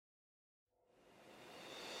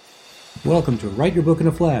Welcome to Write Your Book in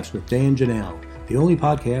a Flash with Dan Janelle, the only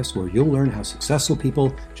podcast where you'll learn how successful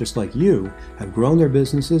people just like you have grown their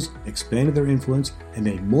businesses, expanded their influence, and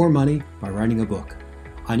made more money by writing a book.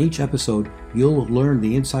 On each episode, you'll learn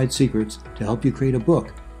the inside secrets to help you create a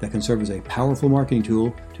book that can serve as a powerful marketing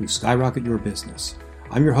tool to skyrocket your business.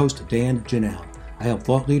 I'm your host, Dan Janelle. I help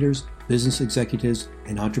thought leaders, business executives,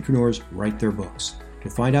 and entrepreneurs write their books.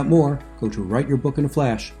 To find out more, go to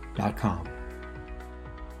writeyourbookinaflash.com.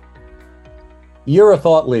 You're a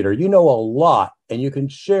thought leader. You know a lot, and you can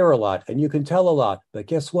share a lot, and you can tell a lot. But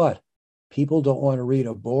guess what? People don't want to read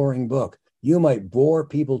a boring book. You might bore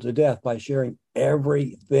people to death by sharing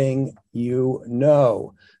everything you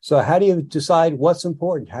know. So how do you decide what's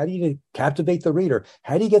important? How do you captivate the reader?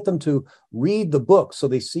 How do you get them to read the book so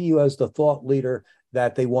they see you as the thought leader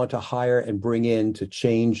that they want to hire and bring in to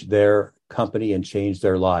change their company and change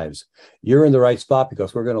their lives? You're in the right spot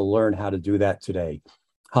because we're going to learn how to do that today.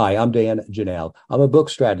 Hi, I'm Dan Janelle. I'm a book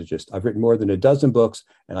strategist. I've written more than a dozen books,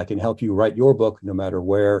 and I can help you write your book no matter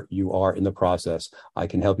where you are in the process. I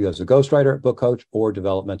can help you as a ghostwriter, book coach, or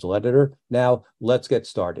developmental editor. Now, let's get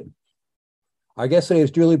started. Our guest today is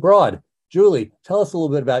Julie Broad. Julie, tell us a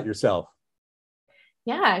little bit about yourself.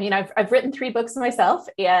 Yeah, I've written 3 books myself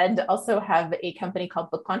and also have a company called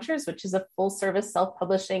Book Launchers, which is a full service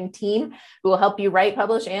self-publishing team who will help you write,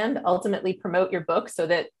 publish, and ultimately promote your book so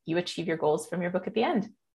that you achieve your goals from your book at the end.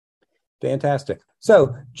 Fantastic.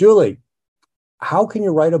 So, Julie, how can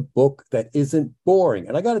you write a book that isn't boring?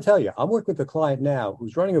 And I got to tell you, I'm working with a client now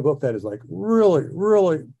who's running a book that is like really,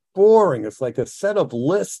 really boring. It's like a set of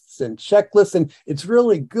lists and checklists, and it's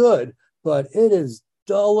really good, but it is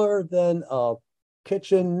duller than a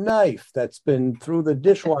kitchen knife that's been through the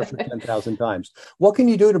dishwasher 10,000 times. What can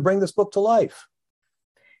you do to bring this book to life?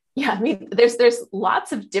 Yeah, there's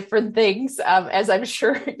lots of different things, as I'm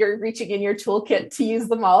sure you're reaching in your toolkit to use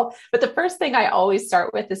them all. But the first thing I always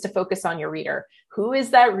start with is to focus on your reader. Who is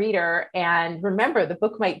that reader? And remember, the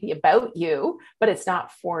book might be about you, but it's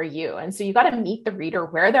not for you. And so you got to meet the reader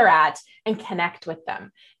where they're at and connect with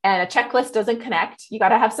them. And a checklist doesn't connect. You got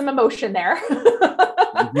to have some emotion there.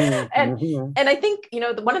 And I think,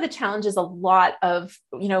 one of the challenges a lot of,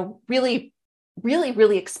 really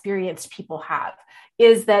experienced people have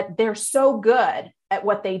is that they're so good at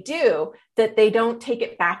what they do that they don't take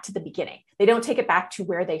it back to the beginning. They don't take it back to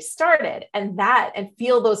where they started and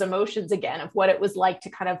feel those emotions again of what it was like to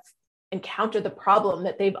kind of encounter the problem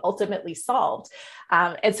that they've ultimately solved.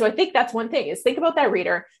 And so I think that's one thing is think about that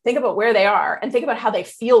reader, think about where they are and think about how they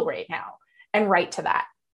feel right now and write to that.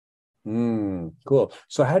 Cool.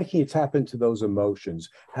 So how can you tap into those emotions?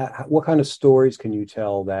 What kind of stories can you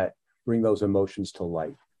tell that bring those emotions to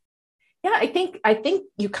life? Yeah, I think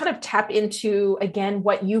you kind of tap into, again,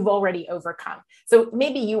 what you've already overcome. So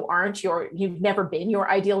maybe you've never been your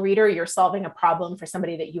ideal reader. You're solving a problem for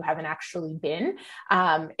somebody that you haven't actually been.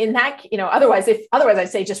 In that, otherwise I'd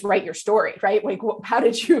say just write your story, right? Like, how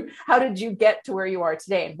did you get to where you are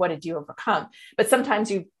today and what did you overcome? But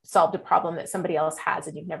sometimes you've solved a problem that somebody else has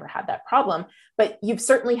and you've never had that problem, but you've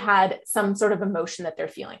certainly had some sort of emotion that they're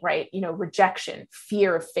feeling, right? Rejection,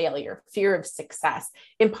 fear of failure, fear of success,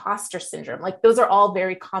 imposter syndrome. Like those are all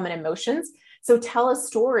very common emotions. So tell a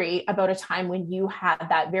story about a time when you had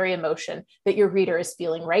that very emotion that your reader is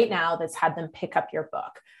feeling right now that's had them pick up your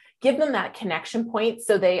book. Give them that connection point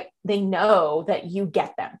so they know that you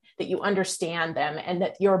get them, that you understand them, and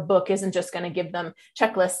that your book isn't just going to give them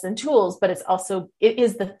checklists and tools, but it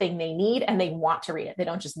is the thing they need and they want to read it. They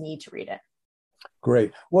don't just need to read it.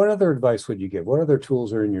 Great. What other advice would you give? What other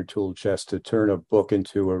tools are in your tool chest to turn a book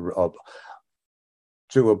into a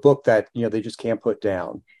book that they just can't put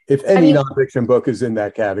down? If any nonfiction book is in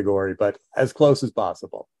that category, but as close as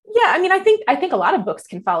possible. Yeah, I think a lot of books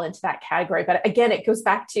can fall into that category. But again, it goes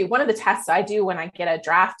back to one of the tests I do when I get a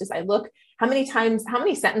draft is I look how many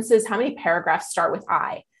sentences, how many paragraphs start with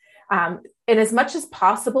I. And as much as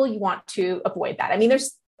possible, you want to avoid that.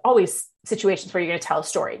 There's always situations where you're going to tell a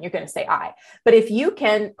story and you're going to say I, but if you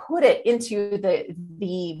can put it into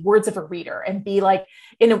the words of a reader and be like,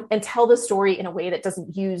 and tell the story in a way that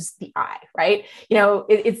doesn't use the I, right?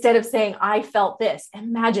 Instead of saying, I felt this,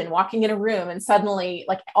 imagine walking in a room and suddenly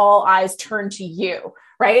like all eyes turn to you,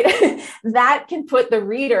 right? That can put the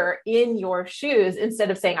reader in your shoes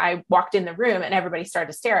instead of saying, I walked in the room and everybody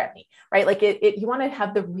started to stare at me, right? Like you want to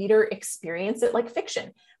have the reader experience it like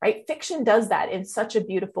fiction, right? Fiction does that in such a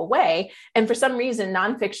beautiful way. And for some reason,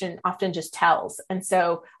 nonfiction often just tells. And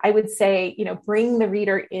so I would say, bring the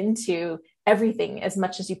reader into everything as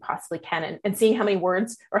much as you possibly can. And seeing how many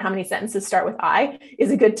words or how many sentences start with I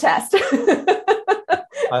is a good test.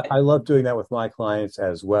 I love doing that with my clients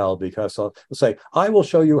as well, because I'll say, I will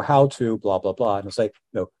show you how to blah, blah, blah. And I'll say,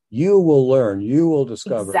 no, you will learn, you will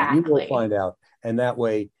discover, you will Exactly. find out. And that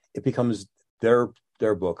way it becomes their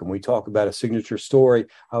book. And we talk about a signature story.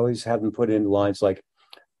 I always have them put in lines like,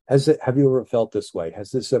 have you ever felt this way?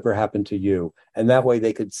 Has this ever happened to you? And that way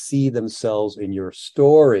they could see themselves in your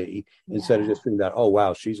story instead of Yeah. just thinking that, oh,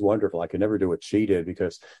 wow, she's wonderful. I can never do what she did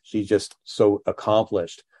because she's just so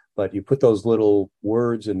accomplished. But you put those little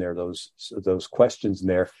words in there, those questions in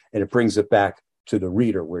there, and it brings it back to the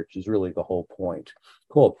reader, which is really the whole point.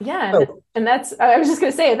 Cool. Yeah, So, and that's I was just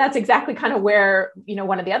going to say, and that's exactly kind of where,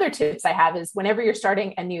 one of the other tips I have is whenever you're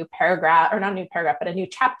starting a new paragraph, or not a new paragraph, but a new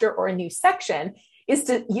chapter or a new section, is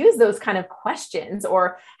to use those kind of questions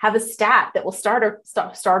or have a stat that will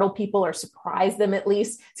startle people or surprise them at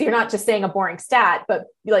least. So you're not just saying a boring stat, but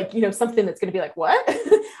like, something that's going to be like, what?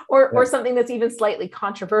 or yeah. something that's even slightly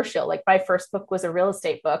controversial. Like my first book was a real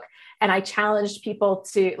estate book, and I challenged people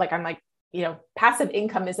to I'm like, passive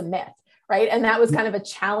income is a myth. Right. And that was kind of a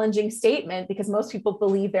challenging statement because most people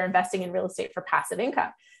believe they're investing in real estate for passive income.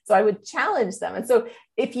 So I would challenge them. And so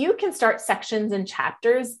if you can start sections and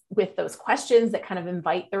chapters with those questions that kind of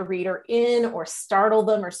invite the reader in or startle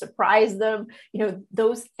them or surprise them,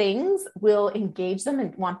 those things will engage them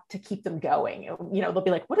and want to keep them going. They'll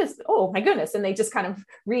be like, oh my goodness. And they just kind of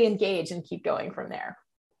re-engage and keep going from there.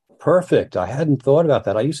 Perfect. I hadn't thought about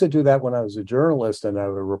that. I used to do that when I was a journalist and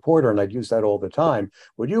a reporter, and I'd use that all the time.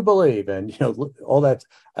 Would you believe? And all that.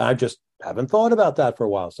 I just haven't thought about that for a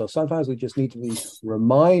while. So sometimes we just need to be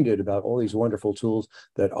reminded about all these wonderful tools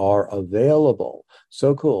that are available.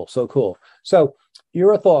 So cool. So cool. So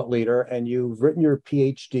you're a thought leader and you've written your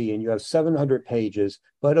PhD and you have 700 pages,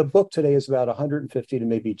 but a book today is about 150 to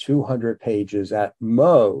maybe 200 pages at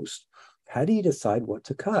most. How do you decide what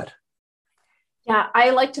to cut? Yeah, I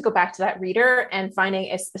like to go back to that reader and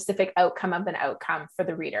finding a specific outcome of an outcome for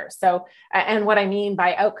the reader. So, and what I mean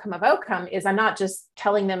by outcome of outcome is I'm not just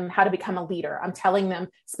telling them how to become a leader. I'm telling them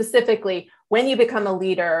specifically, when you become a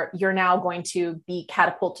leader, you're now going to be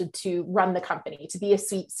catapulted to run the company, to be a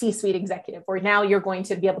C-suite executive, or now you're going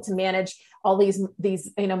to be able to manage all these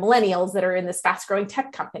millennials that are in this fast growing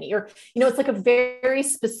tech company, or, it's like a very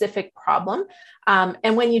specific problem.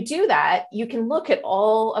 And when you do that, you can look at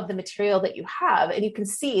all of the material that you have and you can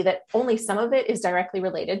see that only some of it is directly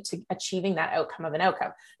related to achieving that outcome of an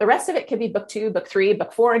outcome. The rest of it could be book 2, book 3,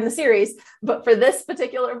 book 4 in the series. But for this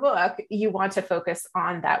particular book, you want to focus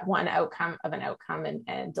on that one outcome of an outcome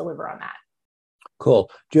and deliver on that. Cool.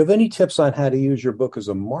 Do you have any tips on how to use your book as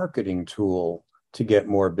a marketing tool to get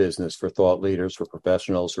more business for thought leaders, for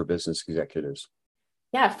professionals, for business executives?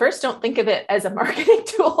 Yeah, first, don't think of it as a marketing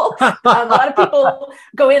tool. A lot of people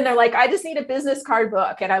go in, they're like, I just need a business card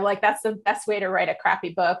book. And I'm like, that's the best way to write a crappy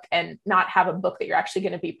book and not have a book that you're actually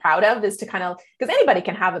going to be proud of, is to because anybody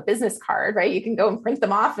can have a business card, right? You can go and print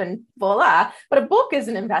them off and voila. But a book is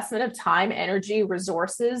an investment of time, energy,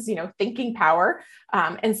 resources, thinking power.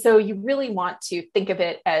 And so you really want to think of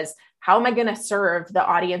it as, how am I going to serve the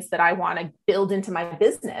audience that I want to build into my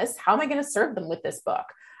business? How am I going to serve them with this book?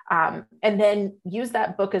 And then use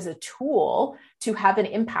that book as a tool to have an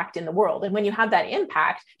impact in the world. And when you have that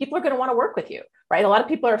impact, people are going to want to work with you, right? A lot of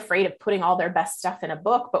people are afraid of putting all their best stuff in a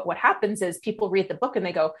book. But what happens is people read the book and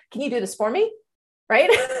they go, can you do this for me? Right?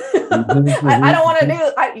 I don't want to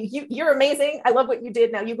do you're amazing. I love what you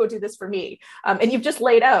did. Now you go do this for me. And you've just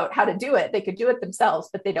laid out how to do it. They could do it themselves,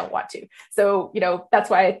 but they don't want to. So, that's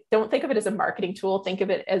why I don't think of it as a marketing tool. Think of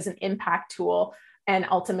it as an impact tool. And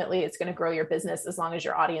ultimately, it's going to grow your business as long as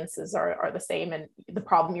your audiences are the same and the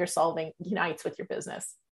problem you're solving unites with your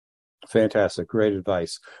business. Fantastic. Great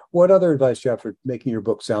advice. What other advice do you have for making your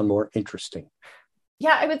book sound more interesting?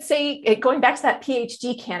 Yeah, I would say, going back to that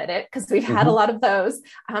PhD candidate, because we've had a lot of those,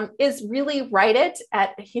 is really write it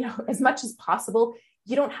at, as much as possible.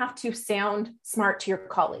 You don't have to sound smart to your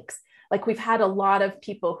colleagues. Like, we've had a lot of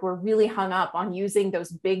people who are really hung up on using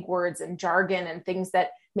those big words and jargon and things that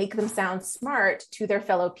make them sound smart to their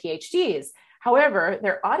fellow PhDs. However,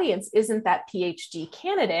 their audience isn't that PhD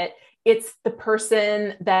candidate. It's the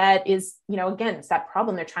person that is, again, it's that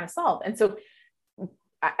problem they're trying to solve. And so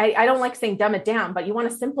I don't like saying dumb it down, but you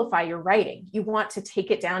want to simplify your writing. You want to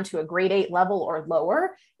take it down to a grade 8 level or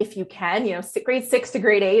lower if you can. Grade 6 to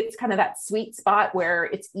grade 8, it's kind of that sweet spot where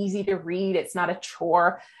it's easy to read. It's not a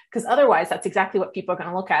chore, because otherwise that's exactly what people are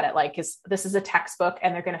going to look at it like, is this is a textbook,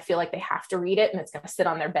 and they're going to feel like they have to read it, and it's going to sit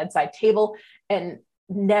on their bedside table and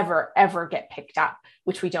never, ever get picked up,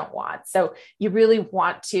 which we don't want. So you really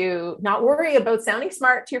want to not worry about sounding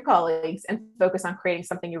smart to your colleagues and focus on creating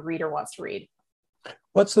something your reader wants to read.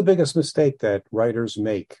 What's the biggest mistake that writers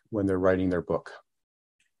make when they're writing their book?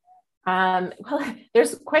 Well,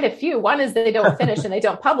 there's quite a few. One is they don't finish and they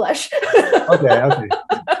don't publish. Okay.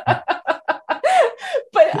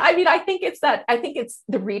 But I mean, I think it's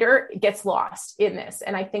the reader gets lost in this.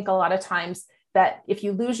 And I think a lot of times that if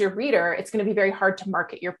you lose your reader, it's going to be very hard to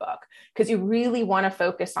market your book, because you really want to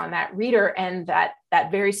focus on that reader and that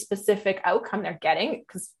very specific outcome they're getting.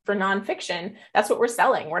 Because for nonfiction, that's what we're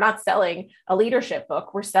selling. We're not selling a leadership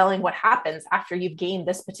book. We're selling what happens after you've gained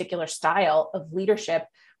this particular style of leadership,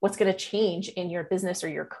 what's going to change in your business or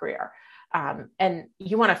your career. And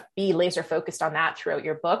you want to be laser focused on that throughout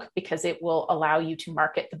your book, because it will allow you to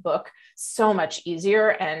market the book so much easier,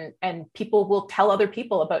 and people will tell other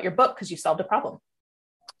people about your book because you solved a problem.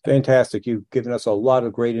 Fantastic. You've given us a lot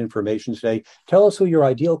of great information today. Tell us who your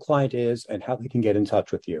ideal client is and how they can get in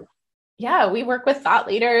touch with you. Yeah, we work with thought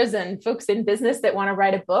leaders and folks in business that want to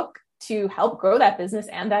write a book to help grow that business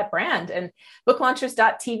and that brand. And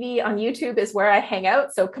booklaunchers.tv on YouTube is where I hang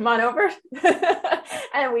out. So come on over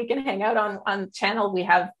and we can hang out on the channel. We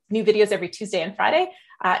have new videos every Tuesday and Friday.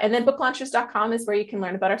 And then booklaunchers.com is where you can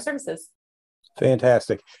learn about our services.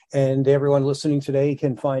 Fantastic. And everyone listening today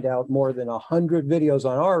can find out more than 100 videos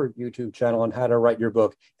on our YouTube channel on how to write your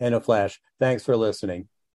book in a flash. Thanks for listening.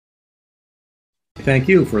 Thank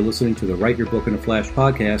you for listening to the Write Your Book in a Flash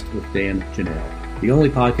podcast with Dan Janelle, the only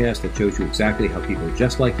podcast that shows you exactly how people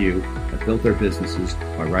just like you have built their businesses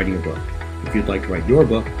by writing a book. If you'd like to write your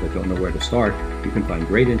book but don't know where to start, you can find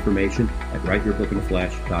great information at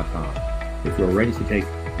writeyourbookinaflash.com. If you're ready to take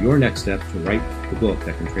your next step to write the book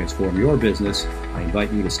that can transform your business, I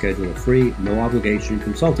invite you to schedule a free, no-obligation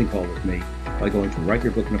consulting call with me by going to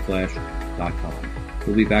writeyourbookinaflash.com.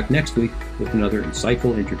 We'll be back next week with another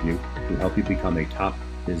insightful interview to help you become a top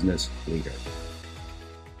business leader.